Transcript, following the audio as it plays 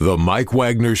The Mike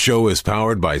Wagner Show is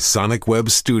powered by Sonic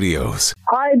Web Studios.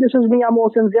 Hi, this is Mia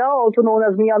Mosinzia, also known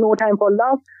as Mia No Time for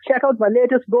Love. Check out my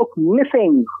latest book,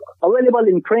 Missing, available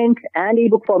in print and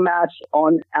ebook formats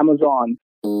on Amazon.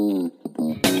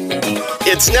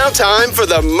 It's now time for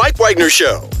the Mike Wagner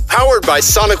Show, powered by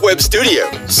Sonic Web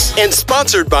Studios and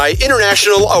sponsored by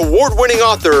international award-winning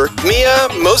author Mia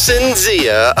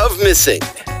Mosinzia of Missing.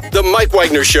 The Mike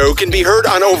Wagner Show can be heard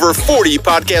on over 40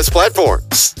 podcast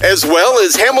platforms, as well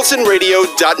as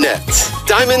HamiltonRadio.net,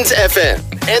 Diamonds FM,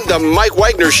 and the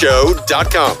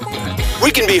MikeWagnerShow.com. We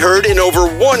can be heard in over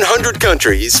 100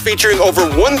 countries, featuring over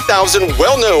 1,000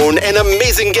 well-known and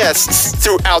amazing guests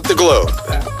throughout the globe.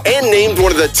 And named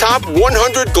one of the top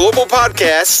 100 global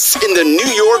podcasts in the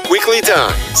New York Weekly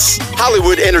Times,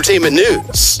 Hollywood Entertainment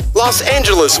News, Los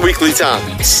Angeles Weekly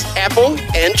Times, Apple,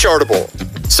 and Chartable.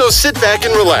 So sit back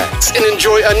and relax and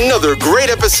enjoy another great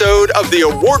episode of the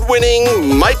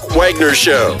award-winning Mike Wagner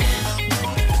Show.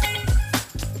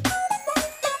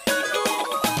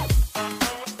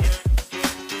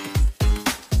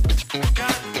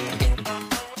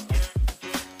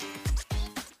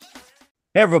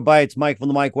 Hey everybody, it's Mike from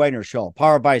the Mike Wagner Show,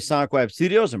 powered by Sonic Web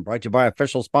Studios and brought to you by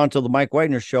official sponsor of the Mike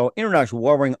Wagner Show, international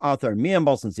award-winning author Mia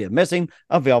Mosinzia of Missing,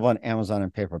 available on Amazon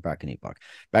and paperback and ebook.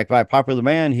 Backed by a popular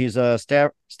man, he's a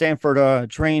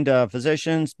Stanford-trained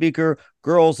physician, speaker,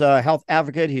 girls health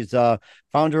advocate. He's a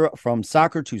founder from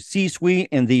Soccer to C-Suite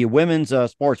in the Women's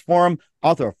Sports Forum,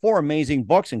 author of 4 amazing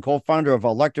books, and co-founder of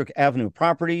Electric Avenue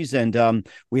Properties. And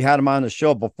we had him on the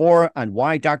show before on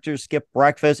why doctors skip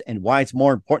breakfast and why it's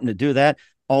more important to do that.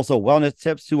 Also, wellness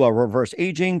tips to reverse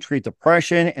aging, treat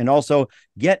depression, and also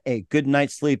get a good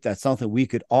night's sleep. That's something we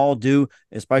could all do,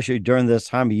 especially during this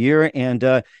time of year.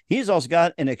 And he's also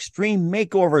got an extreme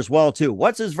makeover as well, too.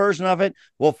 What's his version of it?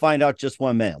 We'll find out just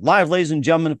 1 minute. Live, ladies and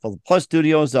gentlemen, for the Plus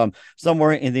Studios,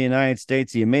 somewhere in the United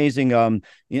States, the amazing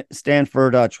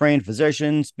Stanford-trained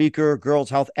physician, speaker, girls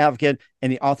health advocate,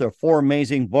 and the author of 4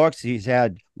 amazing books. He's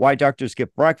had Why Doctors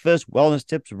Skip Breakfast, Wellness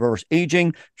Tips, Reverse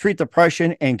Aging, Treat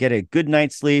Depression, and Get a Good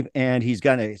Night's Sleep. And he's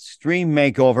got an extreme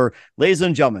makeover. Ladies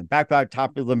and gentlemen, back by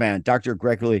top of the man, Dr.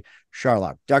 Gregory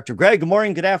Charlop. Dr. Greg, good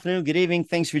morning, good afternoon, good evening.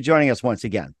 Thanks for joining us once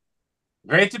again.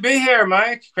 Great to be here,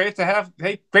 Mike. Great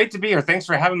to be here. Thanks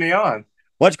for having me on.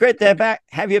 Well, it's great to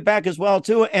have you back as well,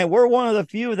 too. And we're one of the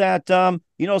few that,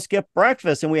 skip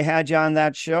breakfast, and we had you on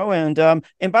that show. And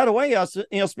by the way,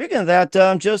 speaking of that,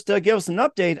 just give us an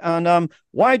update on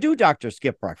why do doctors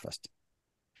skip breakfast?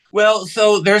 Well,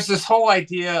 so there's this whole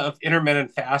idea of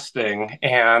intermittent fasting,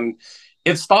 and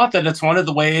it's thought that it's one of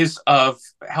the ways of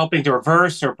helping to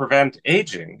reverse or prevent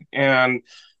aging. And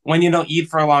when you don't eat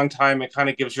for a long time, it kind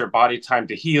of gives your body time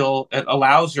to heal. It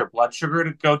allows your blood sugar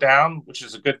to go down, which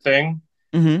is a good thing.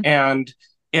 Mm-hmm. And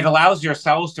it allows your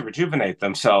cells to rejuvenate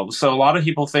themselves. So a lot of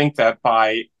people think that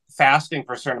by fasting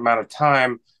for a certain amount of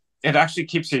time, it actually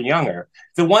keeps you younger.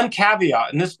 The one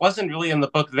caveat, and this wasn't really in the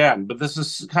book then, but this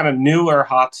is kind of newer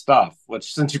hot stuff,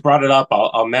 which since you brought it up,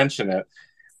 I'll mention it,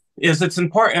 is it's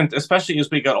important, especially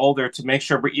as we get older, to make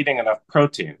sure we're eating enough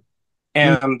protein.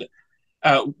 And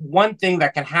one thing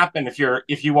that can happen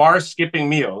if you are skipping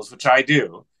meals, which I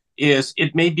do, is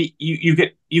it may be you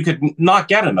could not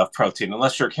get enough protein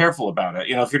unless you're careful about it.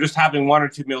 If you're just having 1 or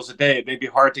 2 meals a day, it may be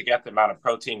hard to get the amount of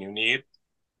protein you need.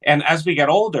 And as we get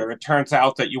older, it turns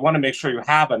out that you want to make sure you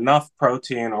have enough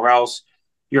protein, or else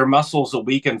your muscles will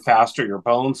weaken faster, your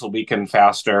bones will weaken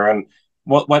faster. And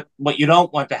what you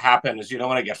don't want to happen is you don't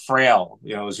want to get frail,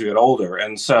 as you get older.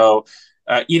 And so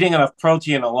eating enough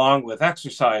protein along with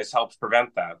exercise helps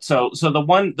prevent that. So the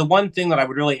one thing that I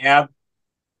would really add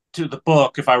to the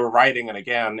book, if I were writing it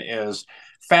again, is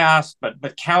fast,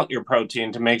 but count your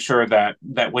protein to make sure that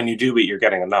when you do eat, you're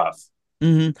getting enough.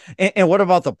 Mm-hmm. And what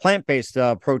about the plant-based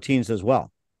proteins as well?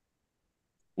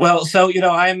 Well, so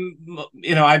I'm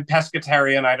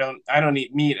pescatarian. I don't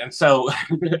eat meat, and so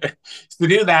to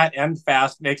do that and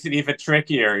fast makes it even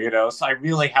trickier. So I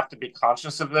really have to be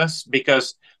conscious of this,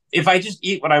 because if I just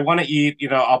eat what I want to eat,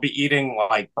 I'll be eating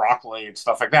like broccoli and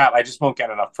stuff like that. I just won't get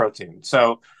enough protein.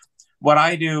 So what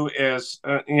I do is,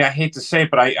 I hate to say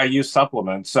it, but I use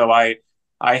supplements. So I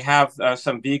have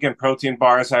some vegan protein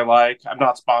bars I like. I'm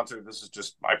not sponsored. This is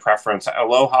just my preference.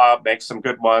 Aloha makes some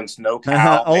good ones. No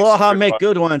Cow. Aloha make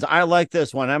good ones. I like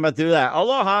this one. I'm going to do that.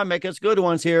 Aloha make us good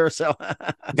ones here. So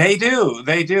They do.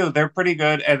 They're pretty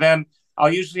good. And then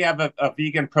I'll usually have a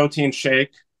vegan protein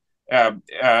shake. And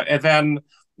then,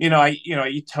 I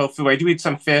eat tofu. I do eat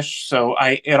some fish. So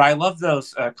I love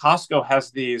those. Costco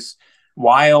has these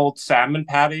wild salmon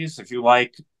patties. If you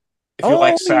like if you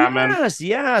like Oh, salmon.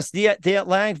 yes. The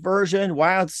Atlantic version,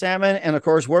 wild salmon. And of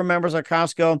course, we're members of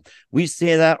Costco. We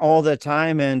see that all the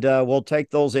time, and we'll take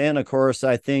those in. Of course,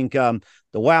 I think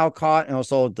the wild caught and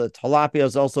also the tilapia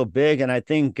is also big. And I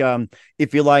think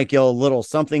if you like a little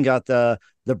something, got the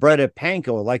breaded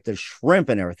panko, like the shrimp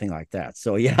and everything like that.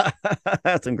 So yeah,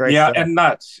 that's some great Yeah, stuff. and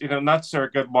nuts. Nuts are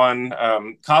a good one.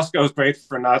 Costco is great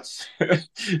for nuts.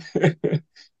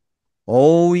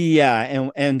 Oh yeah,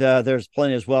 and there's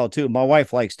plenty as well too. My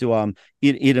wife likes to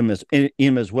eat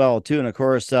them as well too, and of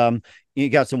course you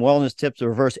got some wellness tips,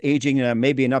 reverse aging,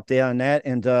 maybe an update on that.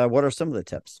 And what are some of the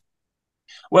tips?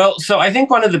 Well, so I think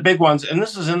one of the big ones, and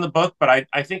this is in the book, but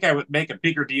I think I would make a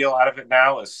bigger deal out of it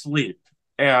now, is sleep.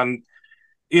 And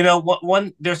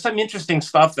there's some interesting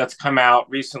stuff that's come out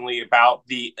recently about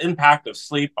the impact of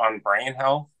sleep on brain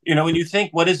health. When you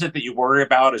think, what is it that you worry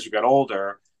about as you get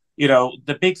older?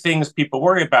 The big things people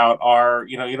worry about are,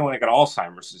 you don't want to get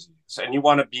Alzheimer's disease, and you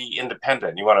want to be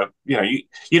independent. You want to,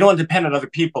 you don't want to depend on other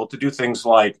people to do things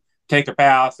like take a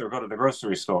bath or go to the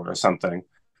grocery store or something.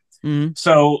 Mm-hmm.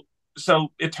 So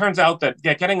it turns out that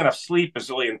getting enough sleep is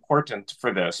really important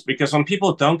for this, because when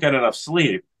people don't get enough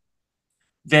sleep,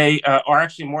 they are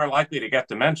actually more likely to get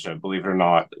dementia, believe it or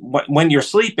not. When you're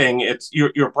sleeping, it's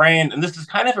your brain, and this is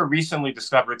kind of a recently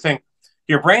discovered thing.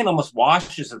 Your brain almost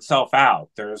washes itself out.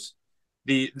 There's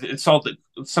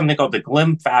something called the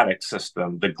glymphatic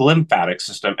system,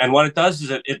 and what it does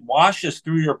is it washes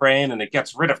through your brain and it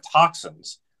gets rid of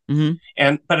toxins.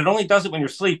 Mm-hmm. But it only does it when you're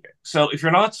sleeping. So if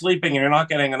you're not sleeping and you're not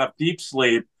getting enough deep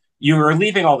sleep, you are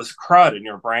leaving all this crud in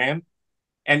your brain.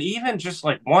 And even just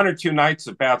like 1 or 2 nights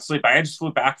of bad sleep, I just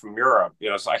flew back from Europe,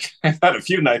 so I've had a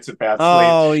few nights of bad sleep.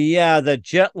 Oh yeah, the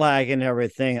jet lag and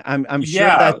everything. I'm sure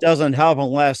that doesn't help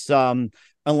unless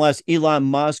Elon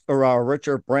Musk or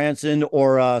Richard Branson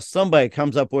or somebody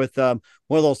comes up with one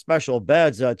of those special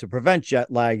beds to prevent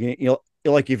jet lag.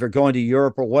 Like if you're going to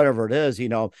Europe or whatever it is,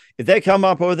 if they come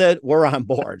up with it, we're on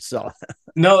board. So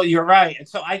no, you're right. And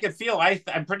so I could feel,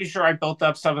 I'm pretty sure I built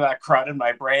up some of that crud in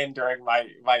my brain during my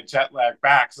jet lag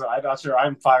back. So I'm not sure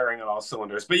I'm firing on all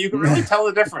cylinders, but you can really tell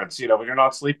the difference, when you're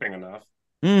not sleeping enough.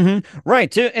 Mm-hmm.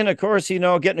 Right, too. And of course,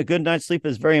 getting a good night's sleep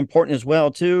is very important as well,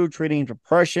 too. Treating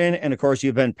depression. And of course,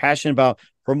 you've been passionate about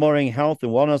promoting health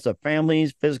and wellness of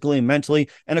families, physically and mentally.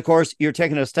 And of course, you're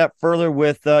taking a step further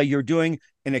with you're doing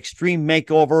an extreme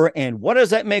makeover. And what is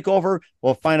that makeover?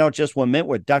 We'll find out just 1 minute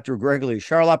with Dr. Gregory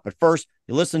Charlop. But first,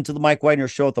 you listen to the Mike Wagner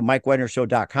Show at the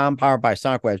MikeWagnerShow.com, powered by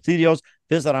Sonic Web Studios.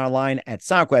 Visit online at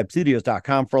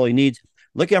SonicWebStudios.com for all your needs.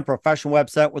 Looking at a professional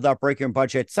website without breaking your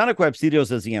budget? Sonic Web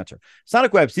Studios is the answer.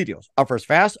 Sonic Web Studios offers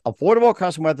fast, affordable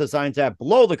custom web designs that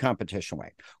blow the competition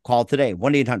away. Call today,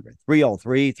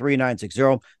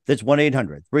 1-800-303-3960. That's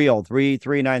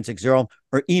 1-800-303-3960.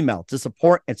 Or email to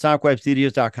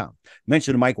support@sonicwebstudios.com.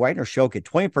 Mention the Mike Wagner Show. Get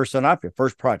 20% off your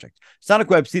first project. Sonic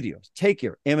Web Studios. Take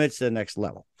your image to the next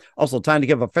level. Also, time to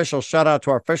give official shout out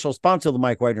to our official sponsor of the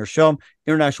Mike Wagner Show,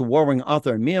 international award-winning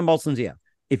author Mia Molson-Zia.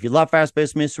 If you love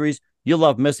fast-paced mysteries, you'll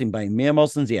love Missing by Mia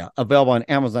Molson-Zia, available on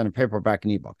Amazon in paperback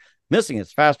and ebook. Missing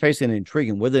is fast-paced and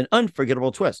intriguing with an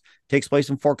unforgettable twist. Takes place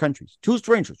in 4 countries, 2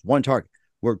 strangers, 1 target,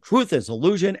 where truth is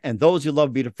illusion and those you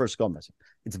love be the first go missing.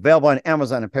 It's available on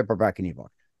Amazon in paperback and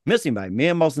ebook. Missing by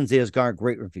Mia Molson-Zia has garnered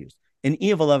great reviews. An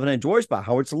Evil Evan enjoys by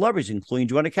Howard celebrities, including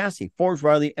Joanna Cassie, Forbes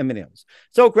Riley, and many others.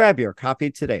 So grab your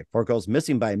copy today before it goes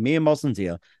missing by Mia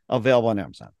Molson-Zia, available on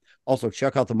Amazon. Also,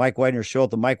 check out the Mike Wagner Show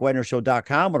at the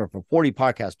MikeWagnerShow.com, one of over 40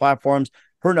 podcast platforms,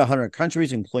 heard in 100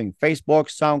 countries, including Facebook,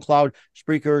 SoundCloud,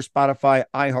 Spreaker, Spotify,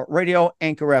 iHeartRadio,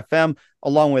 Anchor FM,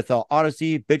 along with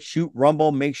Odyssey, BitChute,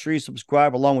 Rumble. Make sure you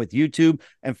subscribe along with YouTube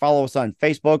and follow us on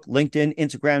Facebook, LinkedIn,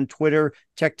 Instagram, Twitter,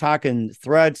 TikTok, and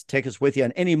Threads. Take us with you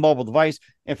on any mobile device.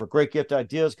 And for great gift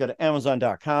ideas, go to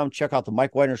Amazon.com. Check out the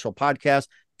Mike Wagner Show podcast.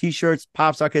 T-shirts,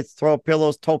 pop sockets, throw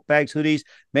pillows, tote bags, hoodies,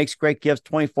 makes great gifts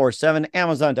 24/7.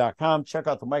 Amazon.com. Check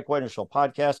out the Mike Wagner Show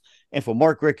podcast. And for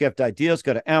more great gift ideas,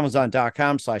 go to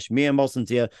Amazon.com/Mia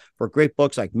Molson-Zia for great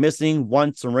books like Missing,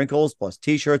 Once, and Wrinkles, plus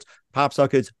T-shirts, pop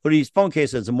sockets, hoodies, phone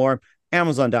cases, and more.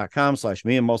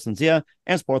 Amazon.com/Mia Molson-Zia,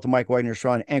 and support the Mike Wagner Show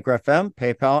on Anchor FM,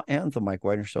 PayPal, and the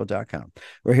MikeWagnerShow.com.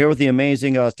 We're here with the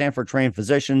amazing Stanford-trained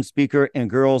physician, speaker, and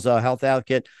girls health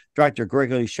advocate, Dr.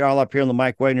 Gregory Charlop, here on the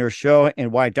Mike Wagner Show,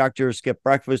 and why doctors skip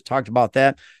breakfast. Talked about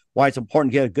that, why it's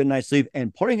important to get a good night's sleep,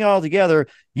 and putting it all together.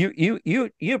 You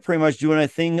pretty much doing a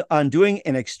thing on doing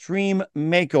an extreme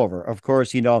makeover. Of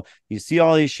course, you see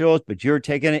all these shows, but you're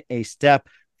taking it a step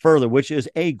further, which is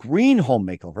a green home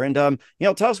makeover. And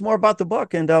tell us more about the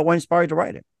book and what inspired you to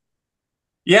write it.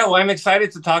 Yeah, well, I'm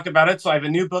excited to talk about it. So I have a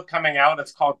new book coming out.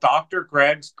 It's called Dr.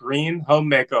 Greg's Green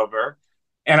Home Makeover.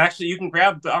 And actually, you can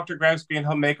grab Dr. Greg's Green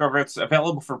Home Makeover. It's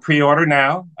available for pre-order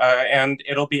now, and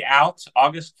it'll be out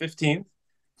August 15th.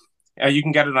 You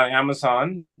can get it on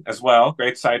Amazon as well.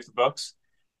 Great site for books.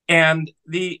 And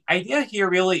the idea here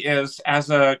really is,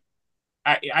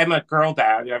 I'm a girl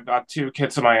dad. I've got 2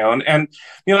 kids of my own. And,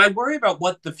 I worry about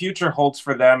what the future holds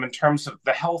for them in terms of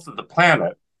the health of the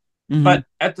planet. Mm-hmm. But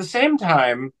at the same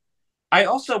time, I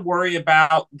also worry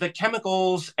about the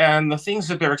chemicals and the things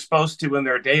that they're exposed to in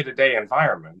their day-to-day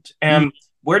environment. And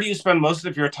where do you spend most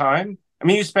of your time? I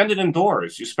mean, you spend it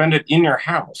indoors. You spend it in your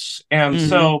house. And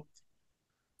so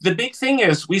the big thing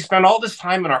is we spend all this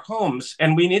time in our homes,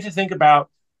 and we need to think about,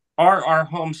 are our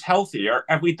homes healthy?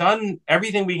 Have we done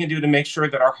everything we can do to make sure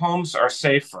that our homes are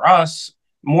safe for us,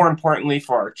 more importantly,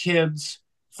 for our kids,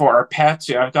 for our pets?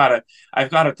 I've got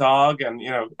a dog, and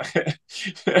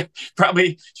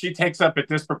probably she takes up a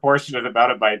disproportionate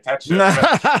amount of my attention. But,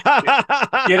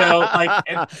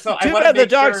 so too bad the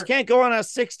dogs can't go on a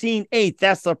 16/8.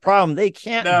 That's the problem. They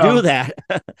can't do that.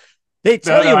 They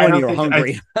tell you when you're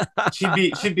hungry.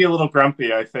 She'd be a little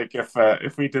grumpy, I think,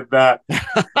 if we did that.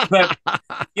 But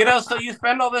so you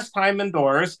spend all this time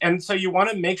indoors, and so you want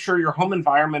to make sure your home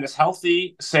environment is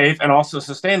healthy, safe, and also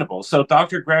sustainable. So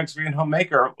Dr. Greg's Green Home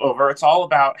Makeover, it's all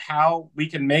about how we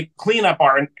can clean up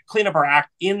our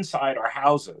act inside our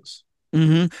houses.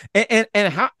 Mm-hmm.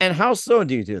 And how so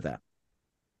do you do that?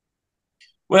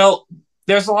 Well,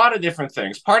 there's a lot of different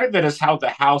things. Part of it is how the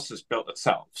house is built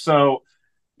itself. So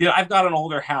I've got an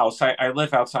older house. I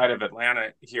live outside of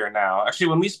Atlanta here now. Actually,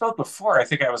 when we spoke before, I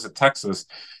think I was in Texas.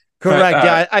 Correct.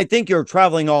 But, I think you're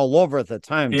traveling all over at the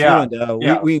time, too.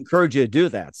 And we encourage you to do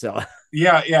that. So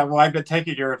Yeah. Well, I've been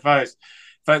taking your advice.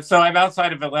 But so I'm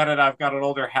outside of Atlanta, and I've got an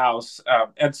older house.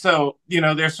 And so,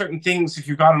 there's certain things, if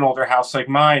you've got an older house like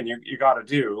mine, you got to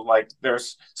do. Like,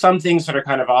 there's some things that are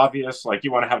kind of obvious, like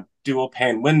you want to have dual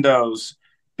pane windows,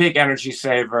 big energy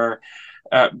saver,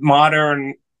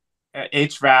 modern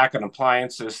HVAC and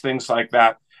appliances, things like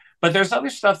that. But there's other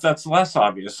stuff that's less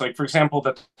obvious. Like, for example,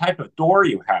 the type of door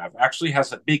you have actually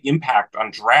has a big impact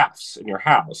on drafts in your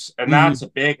house. And that's a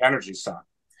big energy suck.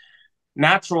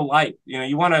 Natural light.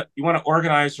 You want to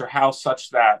organize your house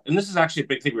such that, and this is actually a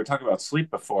big thing. We were talking about sleep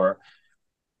before.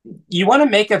 You want to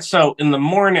make it so in the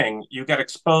morning you get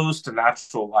exposed to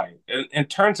natural light. And it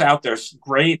turns out there's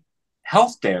great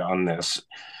health data on this.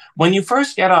 When you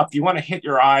first get up, you want to hit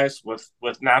your eyes with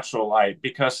natural light,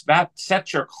 because that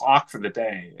sets your clock for the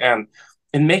day, and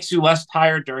it makes you less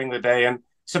tired during the day. And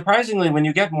surprisingly, when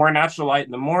you get more natural light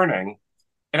in the morning,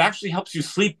 it actually helps you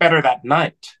sleep better that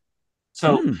night.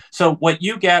 So what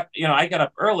you get, I get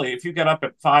up early. If you get up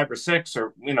at 5 or 6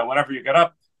 or, whenever you get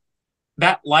up,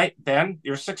 that light, then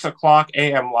your 6 o'clock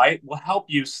a.m. light will help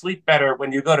you sleep better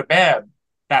when you go to bed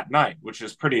that night, which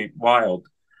is pretty wild.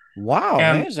 Wow.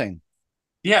 Amazing.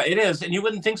 Yeah, it is. And you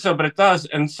wouldn't think so, but it does.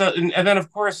 And so, and then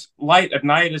of course, light at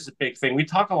night is a big thing. We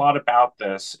talk a lot about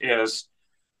this is,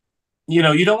 you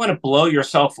don't want to blow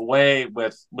yourself away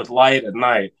with light at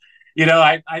night.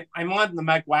 I'm on the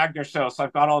Mike Wagner show, so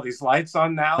I've got all these lights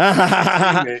on now.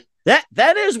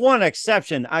 That is one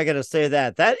exception. I got to say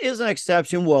that is an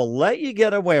exception. We'll let you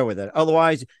get away with it.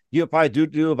 Otherwise, you probably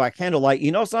do it by candlelight.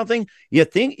 You know something? You're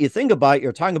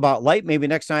talking about light. Maybe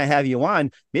next time I have you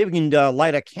on, maybe we can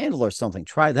light a candle or something.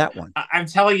 Try that one. I'm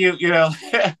telling you,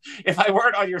 if I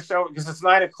weren't on your show, because it's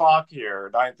 9 o'clock here,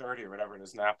 9:30 or whatever it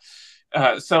is now.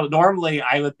 So normally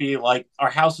I would be like, our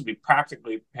house would be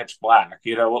practically pitch black.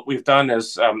 What we've done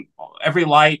is every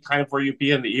light kind of where you'd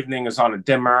be in the evening is on a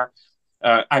dimmer.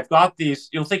 I've got these,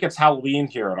 you'll think it's Halloween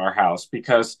here at our house,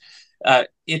 because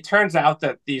it turns out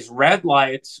that these red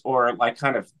lights, or like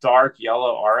kind of dark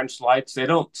yellow orange lights, they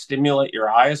don't stimulate your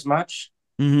eye as much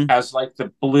as like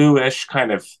the bluish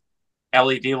kind of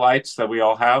LED lights that we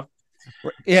all have.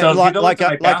 Yeah, so like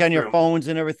on your phones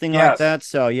and everything like that.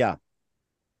 So yeah.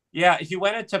 Yeah, if you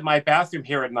went into my bathroom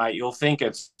here at night, you'll think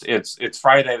it's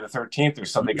Friday the 13th or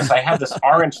something, because I have this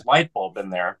orange light bulb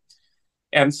in there.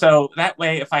 And so that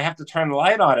way, if I have to turn the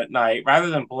light on at night, rather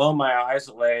than blow my eyes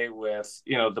away with,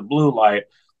 the blue light,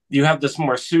 you have this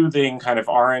more soothing kind of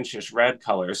orangish red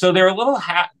color. So there are little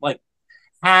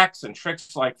hacks and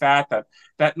tricks like that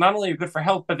not only are good for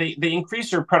health, but they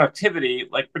increase your productivity,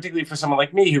 like particularly for someone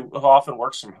like me who often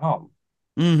works from home.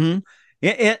 Mm-hmm.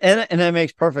 And that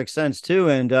makes perfect sense too.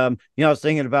 And I was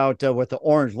thinking about with the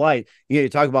orange light. You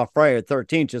talk about Friday the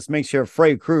 13th. Just make sure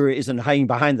Freddy Krueger isn't hiding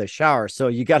behind the shower. So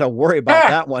you got to worry about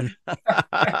that one.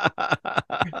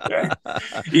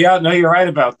 Yeah, no, you're right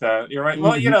about that. You're right.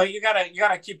 Well, Mhm. you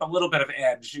gotta keep a little bit of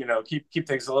edge. Keep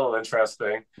things a little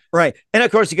interesting. Right. And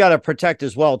of course, you got to protect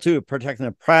as well, too, protecting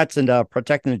the pets and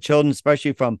protecting the children,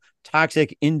 especially from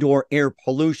toxic indoor air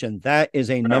pollution. That is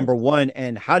a Right. number one.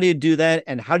 And how do you do that?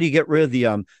 And how do you get rid of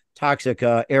the toxic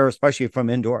air, especially from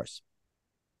indoors?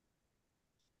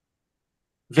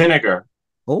 Vinegar.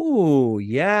 Oh,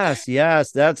 yes,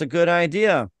 yes. That's a good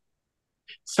idea.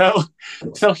 So,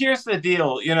 so here's the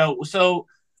deal. So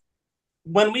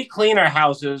when we clean our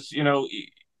houses,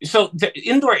 so the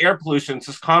indoor air pollution is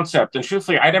this concept, and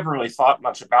truthfully, I never really thought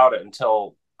much about it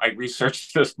until I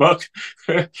researched this book.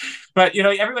 But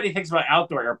everybody thinks about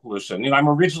outdoor air pollution. I'm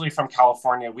originally from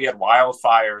California. We had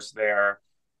wildfires there.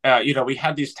 We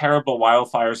had these terrible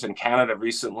wildfires in Canada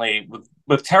recently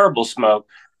with terrible smoke.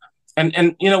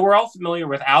 And we're all familiar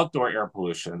with outdoor air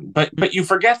pollution, but you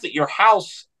forget that your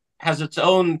house has its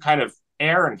own kind of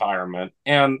air environment,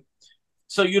 and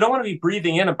so you don't want to be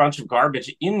breathing in a bunch of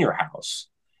garbage in your house.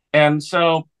 And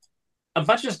so a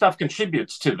bunch of stuff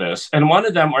contributes to this. And one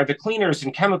of them are the cleaners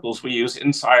and chemicals we use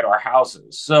inside our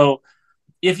houses. So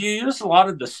if you use a lot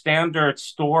of the standard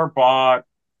store bought,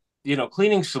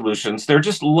 cleaning solutions, they're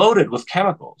just loaded with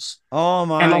chemicals. Oh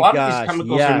And a my lot of these gosh.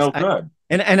 chemicals are Yes. no good.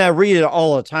 And I read it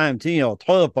all the time too,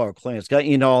 toilet bowl cleaner. It's got,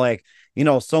 like,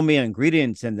 so many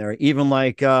ingredients in there, even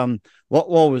like what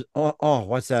was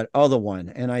what's that other one?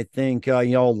 And I think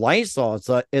Lysol,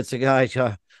 it's a guy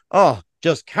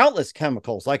just countless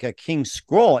chemicals like a king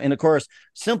scroll. And of course,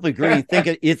 Simply Green,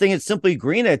 you think it's Simply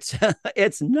Green, it's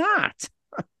it's not.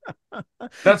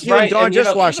 That's Even right. And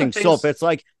dishwashing even things. soap, it's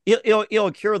like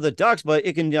it'll cure the ducks, but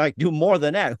it can like do more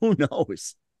than that. Who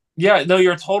knows? Yeah, no,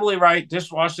 you're totally right.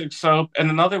 Dishwashing soap. And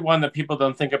another one that people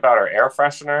don't think about are air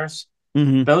fresheners.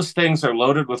 Mm-hmm. Those things are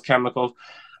loaded with chemicals.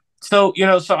 So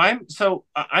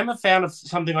I'm a fan of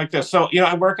something like this. So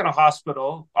I work in a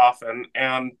hospital often,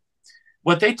 and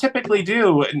what they typically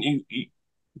do, and you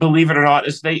believe it or not,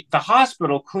 is the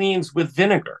hospital cleans with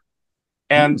vinegar.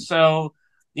 And Mm. so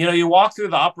you walk through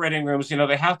the operating rooms,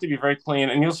 they have to be very clean,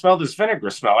 and you'll smell this vinegar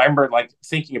smell. I remember like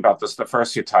thinking about this the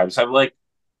first few times. I'm like,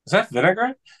 is that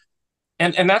vinegar?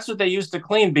 And that's what they use to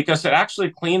clean, because it actually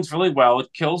cleans really well.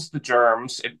 It kills the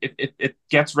germs. It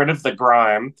gets rid of the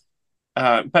grime,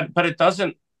 but it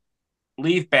doesn't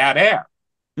leave bad air.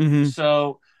 Mm-hmm.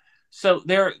 So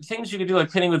there are things you could do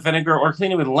like cleaning with vinegar or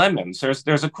cleaning with lemons.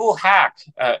 There's a cool hack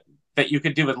that you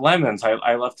could do with lemons.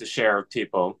 I love to share with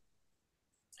people,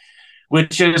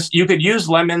 which is you could use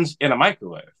lemons in a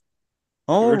microwave. You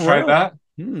Oh, ever tried really? that?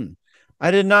 Hmm. I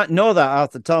did not know that. I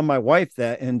have to tell my wife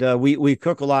that. And we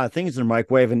cook a lot of things in the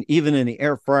microwave and even in the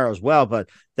air fryer as well. But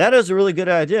that is a really good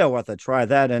idea. We'll have to try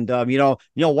that. And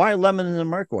why lemon in the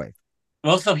microwave?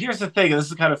 Well, so here's the thing. This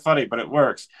is kind of funny, but it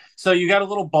works. So you got a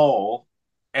little bowl,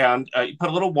 and you put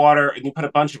a little water, and you put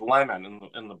a bunch of lemon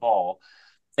in the bowl,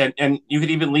 and you could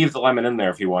even leave the lemon in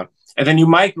there if you want. And then you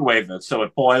microwave it so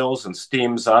it boils and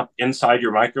steams up inside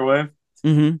your microwave.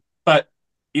 Mm-hmm. But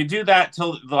you do that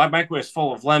till the microwave is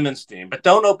full of lemon steam. But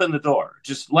don't open the door.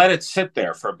 Just let it sit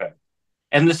there for a bit.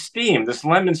 And the steam, this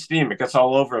lemon steam, it gets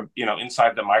all over,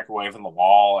 inside the microwave and the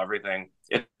wall, everything.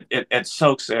 It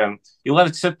soaks in. You let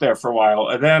it sit there for a while,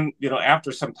 and then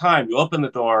after some time, you open the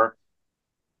door.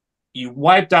 You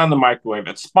wipe down the microwave.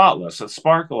 It's spotless. It's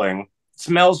sparkling. It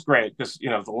smells great because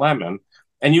the lemon,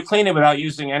 and you clean it without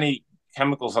using any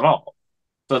chemicals at all.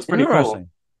 So it's pretty cool. Interesting.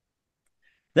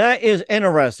 That is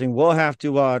interesting. We'll have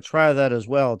to try that as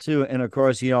well too. And of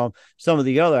course, some of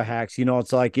the other hacks,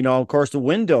 it's like, of course the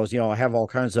windows, have all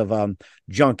kinds of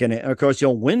junk in it. And of course,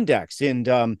 Windex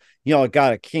and it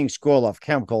got a king scroll of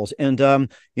chemicals. And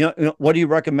what do you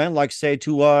recommend, like say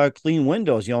to clean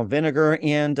windows, vinegar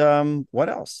and what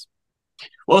else?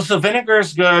 Well, so vinegar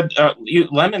is good.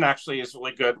 Lemon actually is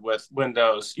really good with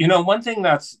windows. One thing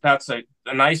that's a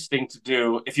nice thing to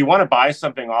do if you want to buy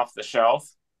something off the shelf.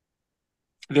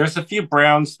 There's a few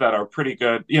brands that are pretty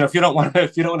good. If you don't want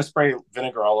to spray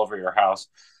vinegar all over your house,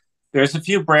 there's a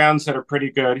few brands that are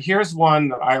pretty good. Here's one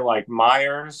that I like: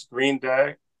 Myers Green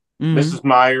Day. Mm-hmm. Mrs.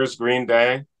 Myers Green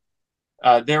Day.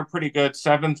 They're pretty good.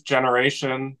 Seventh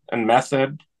Generation and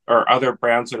Method are other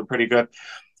brands that are pretty good.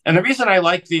 And the reason I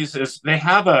like these is they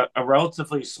have a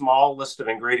relatively small list of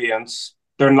ingredients.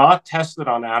 They're not tested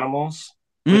on animals,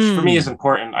 which for me is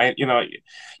important.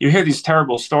 You hear these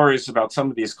terrible stories about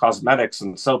some of these cosmetics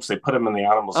and soaps. They put them in the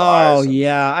animals' eyes. Oh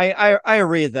yeah, I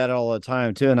read that all the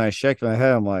time too, and I shake my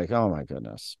head. I'm like, oh my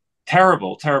goodness,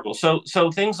 terrible.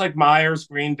 So things like Myers,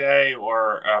 Green Day,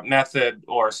 or Method,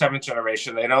 or Seventh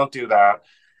Generation, they don't do that,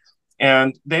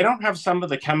 and they don't have some of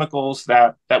the chemicals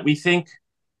that we think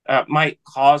might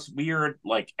cause weird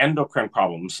like endocrine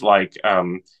problems, like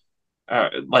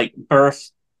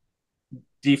birth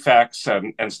defects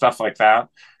and stuff like that.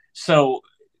 So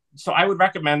so I would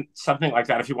recommend something like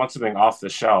that if you want something off the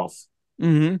shelf.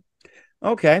 Mm-hmm.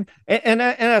 Okay, and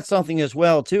that's something as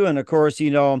well too. And of course,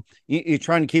 you're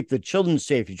trying to keep the children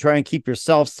safe. You try and keep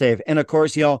yourself safe. And of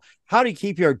course, how do you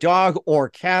keep your dog or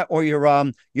cat or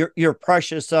your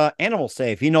precious animal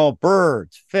safe?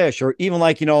 Birds, fish, or even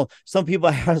like some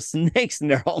people have snakes in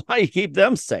their home. How do you keep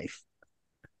them safe?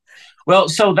 Well,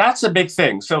 so that's a big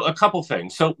thing. So a couple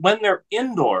things. So when they're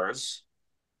indoors,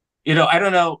 I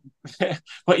don't know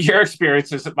what your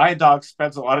experience is. That my dog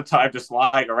spends a lot of time just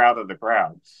lying around on the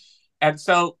ground, and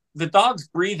so the dog's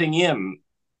breathing in,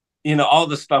 all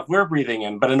the stuff we're breathing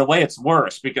in, but in a way it's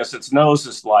worse because its nose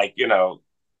is like,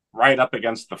 right up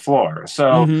against the floor.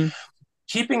 So Mm-hmm.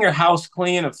 keeping your house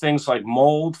clean of things like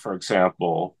mold, for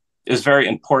example, is very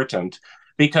important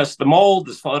because the mold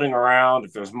is floating around.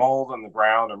 If there's mold on the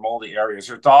ground or moldy areas,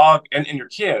 your dog and your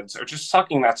kids are just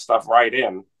sucking that stuff right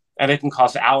in, and it can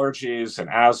cause allergies and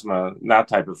asthma and that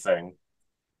type of thing.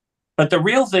 But the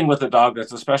real thing with the dog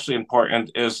that's especially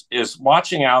important is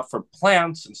watching out for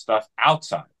plants and stuff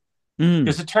outside, Mm.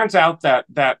 because it turns out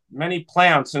that many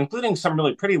plants, including some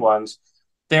really pretty ones,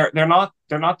 they're not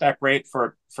that great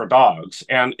for dogs,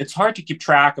 and it's hard to keep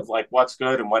track of like what's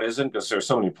good and what isn't because there's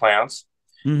so many plants.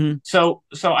 Mm-hmm. So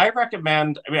I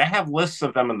recommend. I mean, I have lists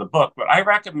of them in the book, but I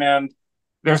recommend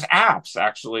there's apps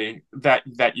actually that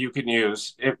you can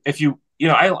use if you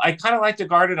I kind of like to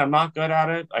garden. I'm not good at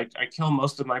it. I kill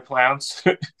most of my plants,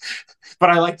 but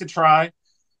I like to try.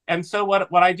 And so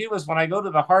what I do is when I go to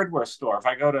the hardware store, if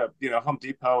I go to Home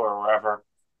Depot or wherever,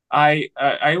 I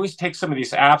always take some of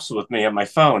these apps with me on my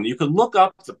phone. You can look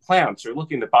up the plants you're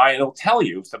looking to buy, and it'll tell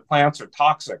you if the plants are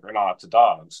toxic or not to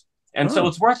dogs. And so Oh.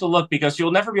 it's worth a look because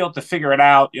you'll never be able to figure it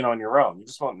out, on your own. You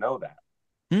just won't know that.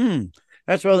 Hmm.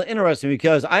 That's really interesting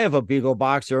because I have a Beagle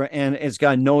boxer and it's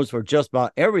got nose for just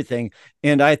about everything.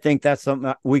 And I think that's something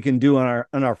that we can do in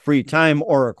our free time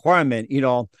or requirement,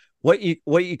 what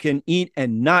you can eat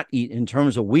and not eat in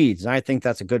terms of weeds. And I think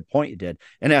that's a good point you did.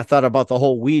 And I thought about the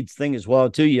whole weeds thing as well,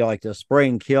 too. You like to spray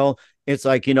and kill. It's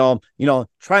like,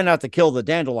 try not to kill the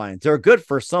dandelions. They're good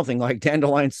for something like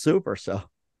dandelion soup or so.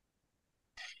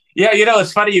 Yeah,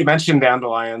 it's funny you mentioned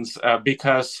dandelions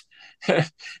because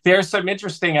there's some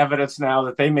interesting evidence now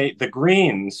that the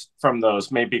greens from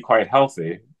those may be quite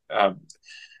healthy. I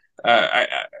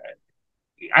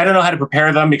don't know how to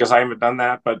prepare them because I haven't done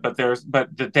that, but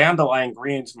the dandelion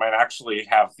greens might actually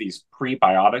have these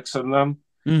prebiotics in them,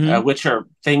 Mm-hmm. which are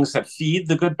things that feed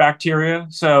the good bacteria.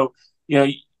 So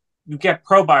you get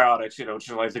probiotics, which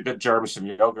are like the good germs from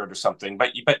yogurt or something,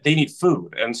 but they need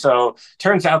food, and so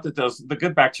turns out that the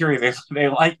good bacteria they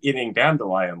like eating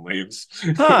dandelion leaves.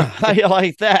 Huh, I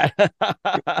like that.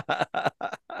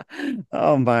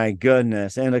 Oh my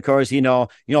goodness. And of course,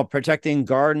 protecting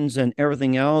gardens and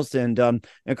everything else. And of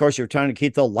course, you're trying to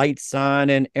keep the lights on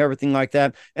and everything like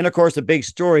that. And of course, the big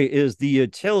story is the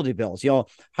utility bills,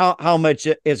 how much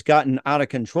it's gotten out of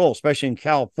control, especially in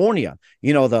California.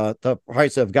 The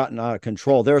prices have gotten out of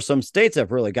control. There are some states that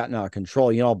have really gotten out of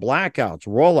control, blackouts,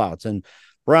 rollouts, and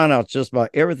brownouts, just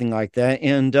about everything like that.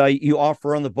 And you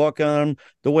offer on the book on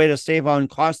the way to save on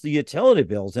costly utility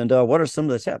bills. And what are some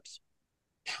of the tips?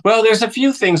 Well, there's a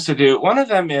few things to do. One of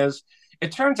them is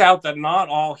it turns out that not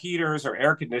all heaters or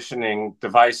air conditioning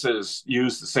devices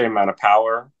use the same amount of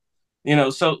power.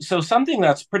 So something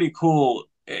that's pretty cool.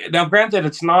 Now, granted,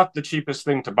 it's not the cheapest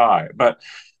thing to buy, but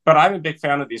I'm a big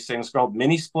fan of these things called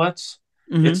mini splits.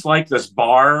 Mm-hmm. It's like this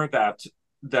bar that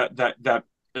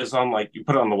is on, like, you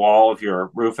put it on the wall of your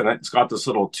roof, and it's got this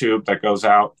little tube that goes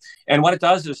out. And what it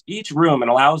does is each room, it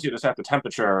allows you to set the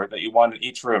temperature that you want in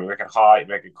each room, make it hot,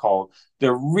 make it cold.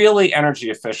 They're really energy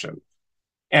efficient,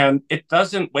 and it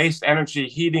doesn't waste energy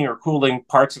heating or cooling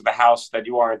parts of the house that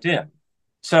you aren't in.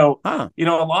 So, Huh. a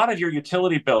lot of your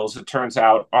utility bills, it turns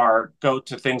out, go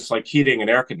to things like heating and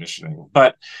air conditioning.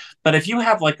 But if you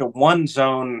have like a one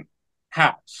zone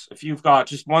house, if you've got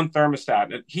just one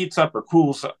thermostat, it heats up or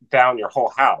cools down your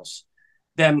whole house,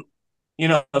 then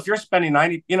if you're spending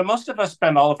 90, most of us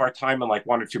spend all of our time in like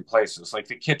one or two places, like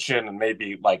the kitchen and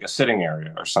maybe like a sitting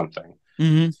area or something.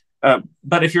 Mm-hmm.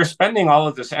 But if you're spending all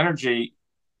of this energy,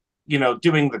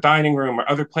 doing the dining room or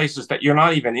other places that you're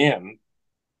not even in,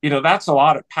 that's a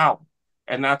lot of power,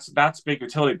 and that's big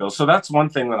utility bills. So that's one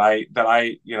thing that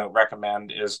I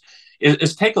recommend is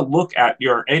take a look at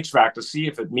your HVAC to see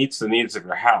if it meets the needs of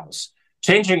your house.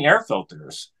 Changing air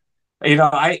filters.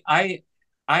 I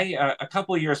a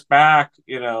couple of years back,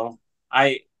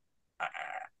 I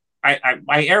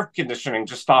my air conditioning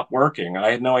just stopped working.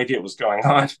 I had no idea what was going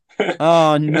on.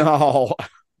 Oh no.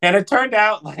 And it turned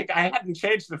out like I hadn't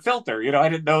changed the filter. I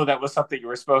didn't know that was something you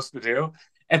were supposed to do.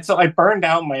 And so I burned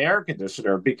out my air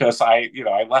conditioner because I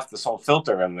left this whole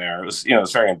filter in there. It's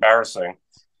very embarrassing.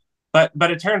 But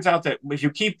it turns out that if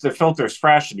you keep the filters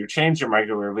fresh and you change them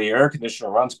regularly, your air conditioner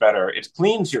runs better. It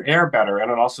cleans your air better,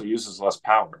 and it also uses less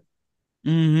power.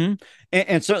 Mm-hmm.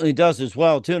 And certainly does as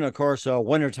well too. And of course,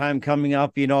 wintertime coming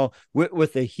up,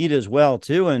 with the heat as well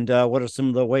too. And what are some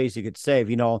of the ways you could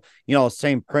save?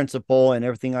 Same principle and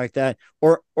everything like that,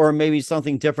 or maybe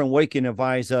something different. What you can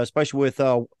advise, especially with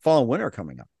fall and winter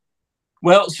coming up.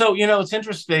 Well, so it's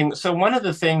interesting. So one of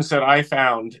the things that I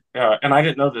found, and I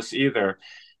didn't know this either,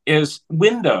 is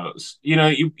windows.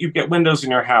 You get windows in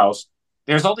your house.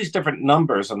 There's all these different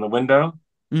numbers on the window.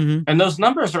 Mm-hmm. And those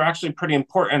numbers are actually pretty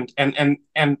important.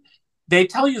 And they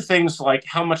tell you things like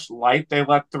how much light they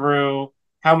let through,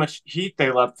 how much heat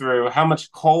they let through, how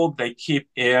much cold they keep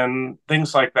in,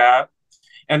 things like that.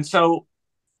 And so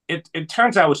it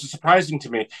turns out, which is surprising to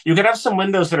me, you can have some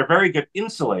windows that are very good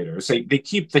insulators. They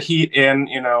keep the heat in,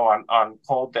 on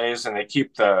cold days, and they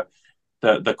keep the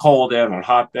cold in on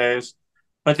hot days,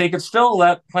 but they could still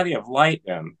let plenty of light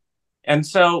in. And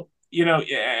so, and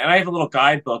I have a little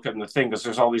guidebook in the thing because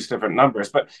there's all these different numbers.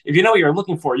 But if you know what you're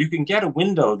looking for, you can get a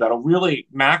window that'll really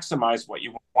maximize what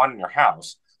you want in your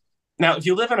house. Now, if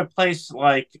you live in a place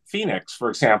like Phoenix, for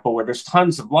example, where there's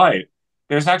tons of light,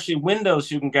 there's actually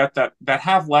windows you can get that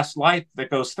have less light that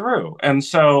goes through. And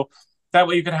so that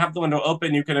way you can have the window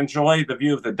open, you can enjoy the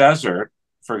view of the desert,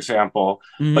 for example,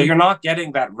 Mm-hmm. but you're not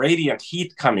getting that radiant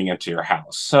heat coming into your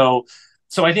house. So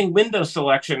I think window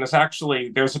selection is actually,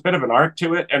 there's a bit of an art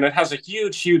to it, and it has a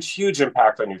huge, huge, huge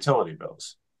impact on utility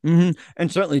bills. Mm-hmm. And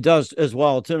certainly does as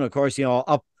well too. And of course,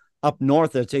 up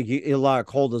north, it's a lot of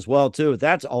cold as well too.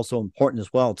 That's also important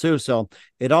as well too. So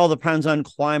it all depends on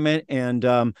climate and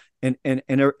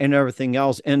everything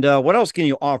else. And what else can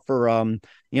you offer?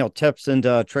 Tips and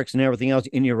tricks and everything else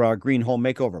in your Green Home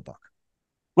Makeover book.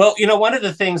 Well, one of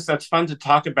the things that's fun to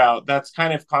talk about that's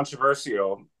kind of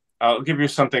controversial, I'll give you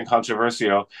something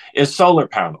controversial, is solar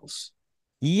panels.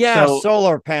 Yeah,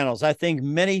 solar panels. I think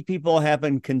many people have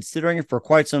been considering it for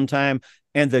quite some time,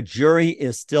 and the jury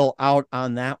is still out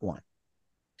on that one.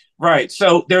 Right.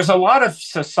 So there's a lot of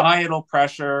societal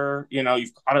pressure.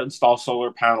 You've got to install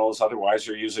solar panels, otherwise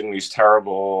you're using these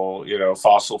terrible,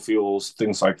 fossil fuels,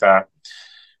 things like that.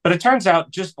 But it turns out,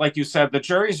 just like you said, the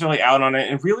jury's really out on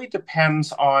it. It really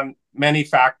depends on many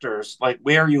factors, like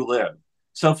where you live.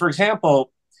 So, for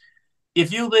example,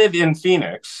 if you live in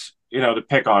Phoenix, to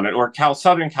pick on it, or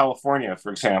Southern California,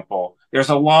 for example, there's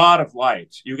a lot of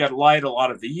light. You get light a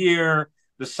lot of the year.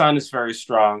 The sun is very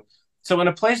strong. So in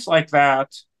a place like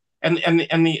that, and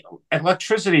the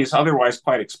electricity is otherwise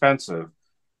quite expensive.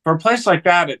 For a place like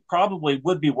that, it probably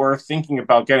would be worth thinking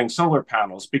about getting solar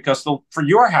panels because for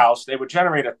your house, they would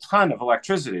generate a ton of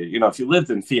electricity, if you lived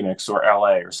in Phoenix or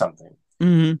LA or something.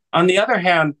 Mm-hmm. On the other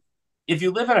hand, if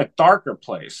you live in a darker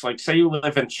place, like say you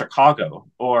live in Chicago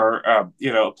or,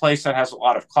 a place that has a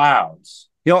lot of clouds.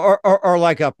 Or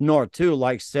like up north too,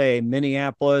 like say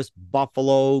Minneapolis,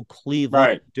 Buffalo, Cleveland,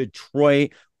 Right.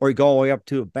 Detroit, or you go all the way up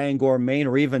to Bangor, Maine,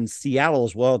 or even Seattle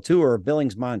as well too, or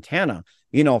Billings, Montana,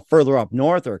 further up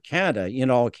north, or Canada,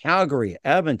 Calgary,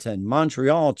 Edmonton,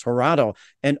 Montreal, Toronto,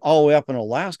 and all the way up in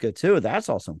Alaska too. That's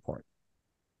also important.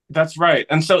 That's right.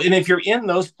 And if you're in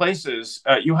those places,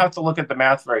 you have to look at the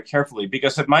math very carefully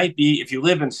because it might be, if you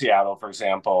live in Seattle, for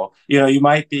example, you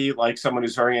might be like someone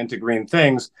who's very into green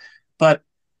things, but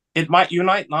you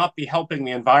might not be helping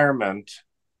the environment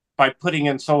by putting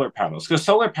in solar panels because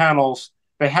solar panels,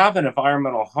 they have an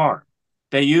environmental harm.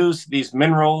 They use these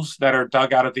minerals that are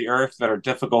dug out of the earth that are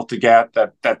difficult to get,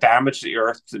 that damage the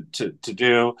earth to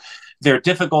do. They're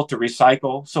difficult to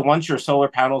recycle. So once your solar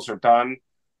panels are done,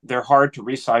 they're hard to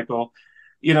recycle.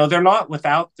 They're not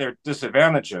without their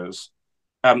disadvantages.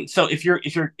 So if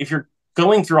you're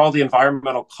going through all the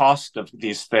environmental cost of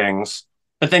these things,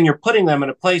 but then you're putting them in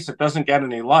a place that doesn't get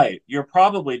any light, you're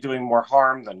probably doing more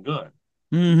harm than good.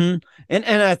 Mm-hmm.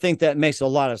 And I think that makes a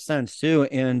lot of sense too.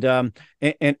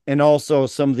 And also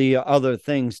some of the other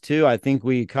things too. I think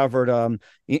we covered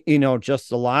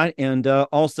just a lot, and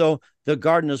also the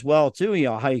garden as well too.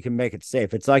 How you can make it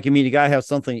safe. It's like, you gotta have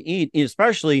something to eat.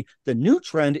 Especially the new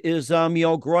trend is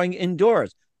growing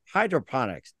indoors,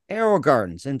 hydroponics, aero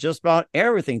gardens, and just about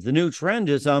everything. The new trend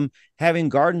is having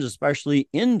gardens, especially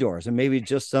indoors, and maybe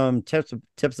just some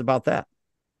tips about that.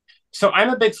 So I'm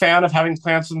a big fan of having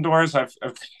plants indoors. I've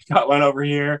got one over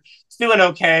here. It's doing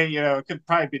okay. It could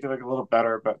probably be doing a little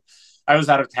better, but I was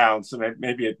out of town, so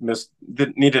maybe it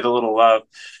needed a little love.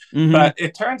 Mm-hmm. But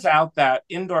it turns out that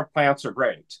indoor plants are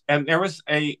great. And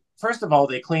first of all,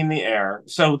 they clean the air.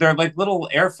 So they're like little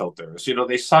air filters.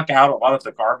 They suck out a lot of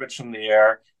the garbage from the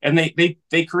air, and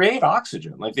they create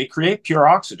oxygen. Like they create pure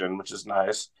oxygen, which is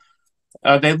nice.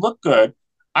 They look good.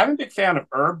 I'm a big fan of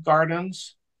herb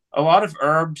gardens. A lot of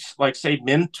herbs, like say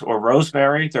mint or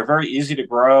rosemary, they're very easy to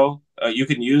grow. You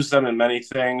can use them in many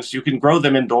things. You can grow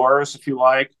them indoors if you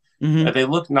like. Mm-hmm. They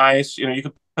look nice. You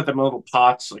can put them in little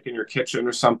pots, like in your kitchen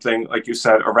or something. Like you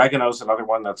said, oregano is another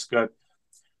one that's good.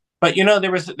 But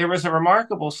there was a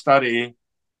remarkable study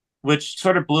which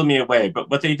sort of blew me away. But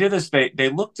what they did is they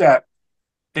looked at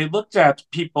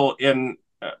people in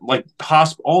like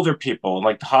older people,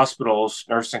 like hospitals,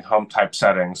 nursing home type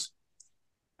settings.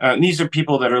 And these are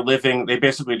people that are living, they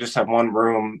basically just have one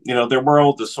room. Their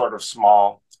world is sort of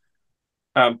small.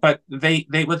 But what they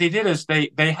did is they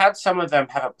had some of them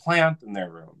have a plant in their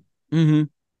room. Mm-hmm.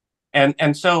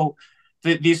 And so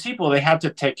these people, they had to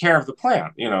take care of the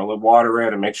plant, water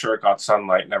it and make sure it got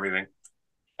sunlight and everything.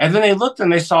 And then they looked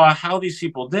and they saw how these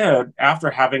people did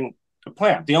after having a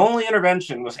plant. The only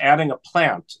intervention was adding a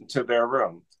plant into their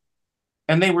room.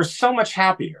 And they were so much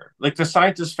happier. Like the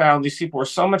scientists found these people were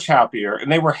so much happier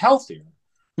and they were healthier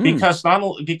because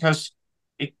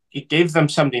it gave them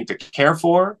something to care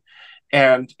for.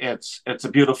 And it's a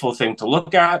beautiful thing to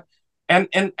look at. And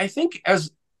I think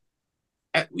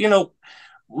we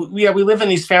live in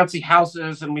these fancy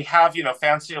houses and we have,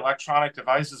 fancy electronic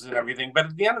devices and everything. But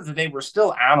at the end of the day, we're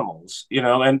still animals,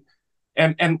 and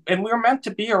we're meant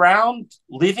to be around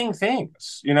living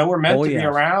things. We're meant to be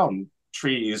around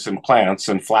trees and plants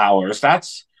and flowers.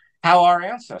 That's how our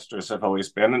ancestors have always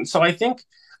been. And so I think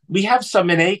we have some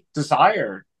innate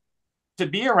desire to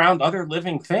be around other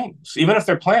living things, even if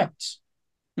they're plants.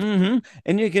 Mm-hmm.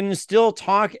 And you can still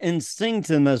talk and sing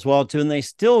to them as well, too, and they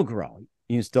still grow.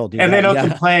 You still do and that. They don't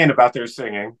complain about their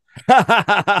singing. And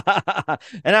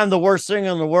I'm the worst singer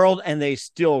in the world, and they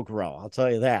still grow. I'll tell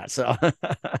you that. So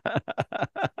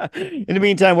in the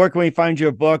meantime, where can we find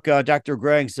your book, Dr.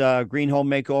 Greg's Green Home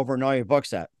Makeover, and all your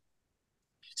books at?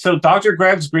 So Dr.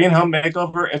 Greg's Green Home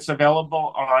Makeover, it's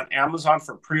available on Amazon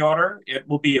for pre-order. It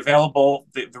will be available,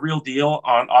 the real deal,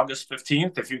 on August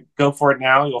 15th. If you go for it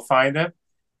now, you'll find it.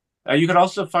 You can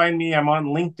also find me. I'm on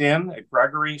LinkedIn at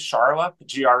Gregory Charlop,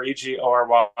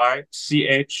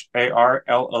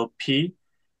 GregoryCharlop.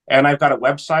 And I've got a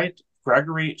website,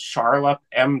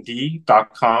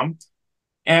 GregoryCharlopMD.com.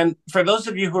 And for those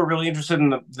of you who are really interested in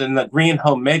the Green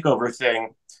Home Makeover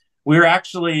thing, we're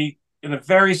actually, in a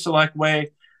very select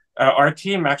way, our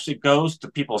team actually goes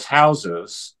to people's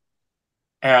houses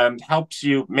and helps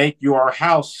you make your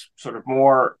house sort of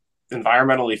more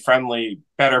environmentally friendly,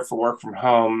 better for work from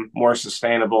home, more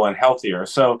sustainable and healthier.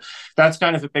 So that's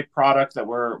kind of a big product that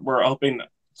we're hoping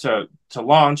to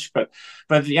launch. But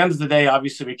at the end of the day,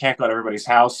 obviously we can't go to everybody's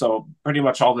house. So pretty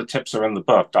much all the tips are in the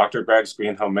book, Dr. Greg's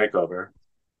Green Home Makeover.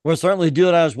 We'll certainly do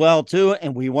it as well, too.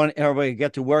 And we want everybody to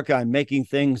get to work on making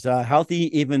things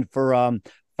healthy, even for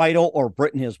Fido or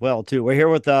Britain as well, too. We're here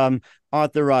with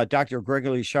author Dr.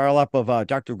 Gregory Charlop of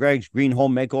Dr. Greg's Green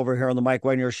Home Makeover here on the Mike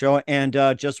Wagner Show. And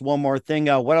just one more thing,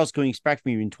 what else can we expect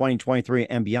from you in 2023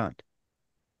 and beyond?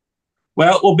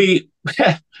 Well, it will be,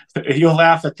 you'll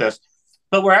laugh at this,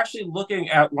 but we're actually looking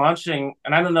at launching,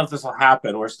 and I don't know if this will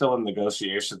happen, we're still in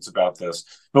negotiations about this,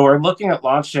 but we're looking at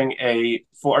launching a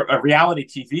reality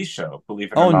TV show,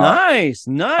 believe it or not. Oh, nice.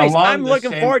 I'm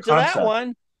looking forward to that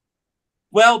one.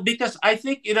 Well, because I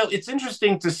think, it's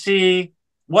interesting to see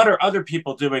what are other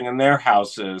people doing in their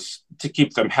houses to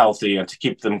keep them healthy and to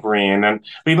keep them green. And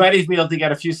we might even be able to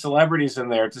get a few celebrities in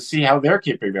there to see how they're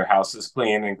keeping their houses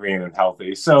clean and green and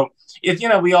healthy. So,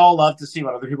 we all love to see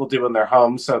what other people do in their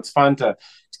homes. So it's fun to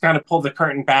kind of pull the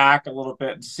curtain back a little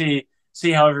bit and see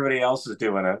how everybody else is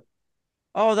doing it.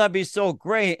 Oh, that'd be so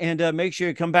great. And make sure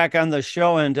you come back on the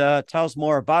show and tell us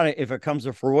more about it if it comes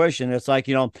to fruition. It's like,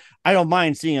 I don't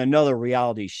mind seeing another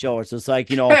reality show. It's just like,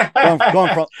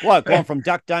 going from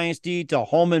Duck Dynasty to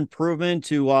Home Improvement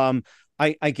to,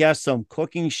 I guess, some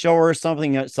cooking show or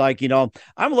something. It's like,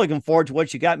 I'm looking forward to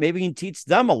what you got. Maybe you can teach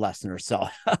them a lesson or so.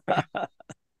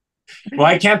 Well,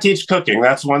 I can't teach cooking.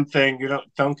 That's one thing. You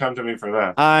don't come to me for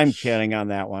that. I'm kidding on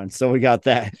that one. So we got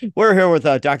that. We're here with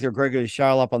Dr. Gregory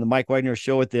Charlop on the Mike Wagner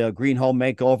Show with the Green Home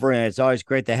Makeover, and it's always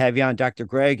great to have you on, Dr.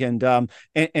 Greg. And a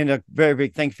very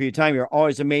big thank you for your time. You're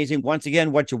always amazing. Once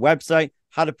again, what's your website?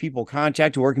 How do people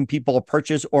contact you? Where can people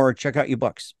purchase or check out your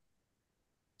books?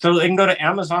 So they can go to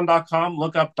Amazon.com,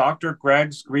 look up Dr.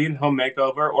 Greg's Green Home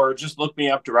Makeover, or just look me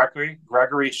up directly,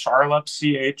 Gregory Charlop,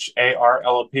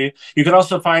 Charlop. You can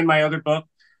also find my other book,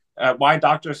 Why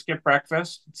Doctors Skip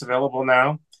Breakfast. It's available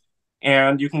now.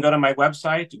 And you can go to my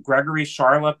website, Gregory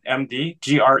Charlop, MD,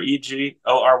 GregoryCharlop,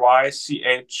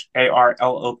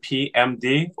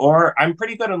 MD. Or I'm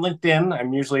pretty good on LinkedIn.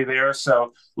 I'm usually there.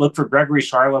 So look for Gregory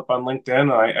Charlop on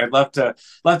LinkedIn. I'd love to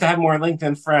have more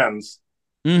LinkedIn friends.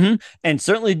 And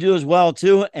certainly do as well,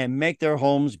 too, and make their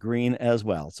homes green as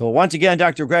well. So once again,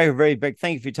 Dr. Greg, a very big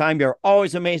thank you for your time. You're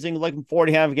always amazing. Looking forward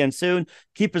to having you again soon.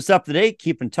 Keep us up to date.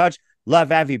 Keep in touch. Love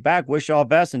to have you back. Wish you all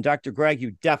best. And Dr. Greg,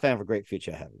 you definitely have a great future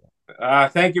ahead of you.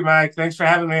 Thank you, Mike. Thanks for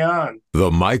having me on.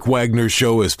 The Mike Wagner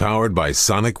Show is powered by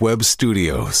Sonic Web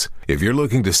Studios. If you're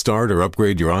looking to start or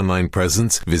upgrade your online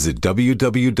presence, visit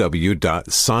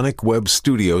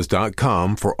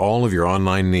www.sonicwebstudios.com for all of your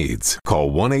online needs.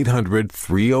 Call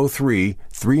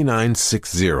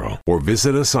 1-800-303-3960 or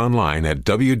visit us online at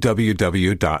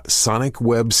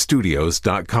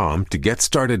www.sonicwebstudios.com to get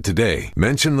started today.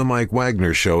 Mention the Mike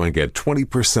Wagner Show and get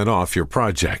 20% off your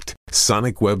project.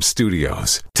 Sonic Web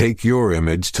Studios. Take your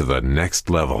image to the next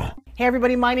level. Hey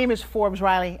everybody, my name is Forbes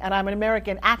Riley and I'm an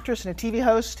American actress and a TV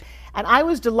host, and I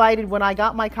was delighted when I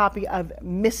got my copy of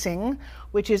Missing,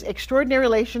 which is Extraordinary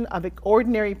Relation of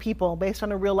Ordinary People based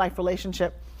on a real life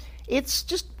relationship.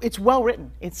 It's well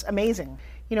written. It's amazing.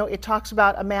 You know, it talks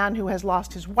about a man who has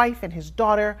lost his wife and his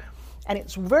daughter, and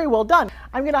it's very well done.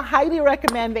 I'm going to highly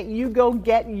recommend that you go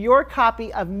get your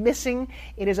copy of Missing.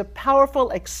 It is a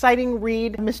powerful, exciting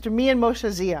read. Mr. Mian Moshe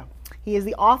Zia. He is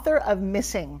the author of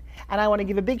Missing. And I want to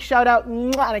give a big shout out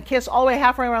and a kiss all the way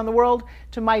halfway around the world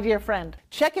to my dear friend.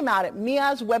 Check him out at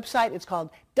Mia's website. It's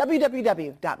called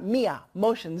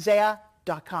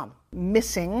www.miamoshenzea.com.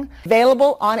 Missing,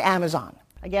 available on Amazon.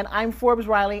 Again, I'm Forbes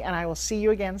Riley, and I will see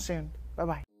you again soon.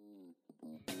 Bye-bye.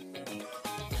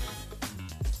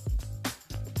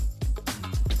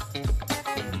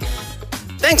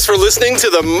 Thanks for listening to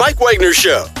The Mike Wagner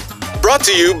Show. Brought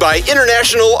to you by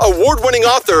international award-winning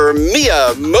author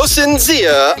Mia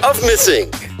Mohsen-Zia of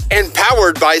Missing, and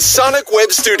powered by Sonic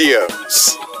Web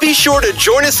Studios. Be sure to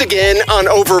join us again on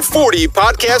over 40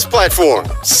 podcast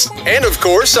platforms, and of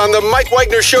course on the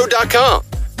MikeWagnerShow.com,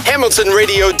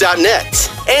 HamiltonRadio.net,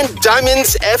 and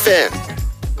Diamonds FM.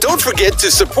 Don't forget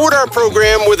to support our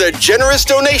program with a generous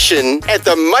donation at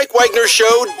the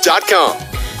MikeWagnerShow.com.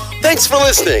 Thanks for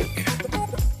listening.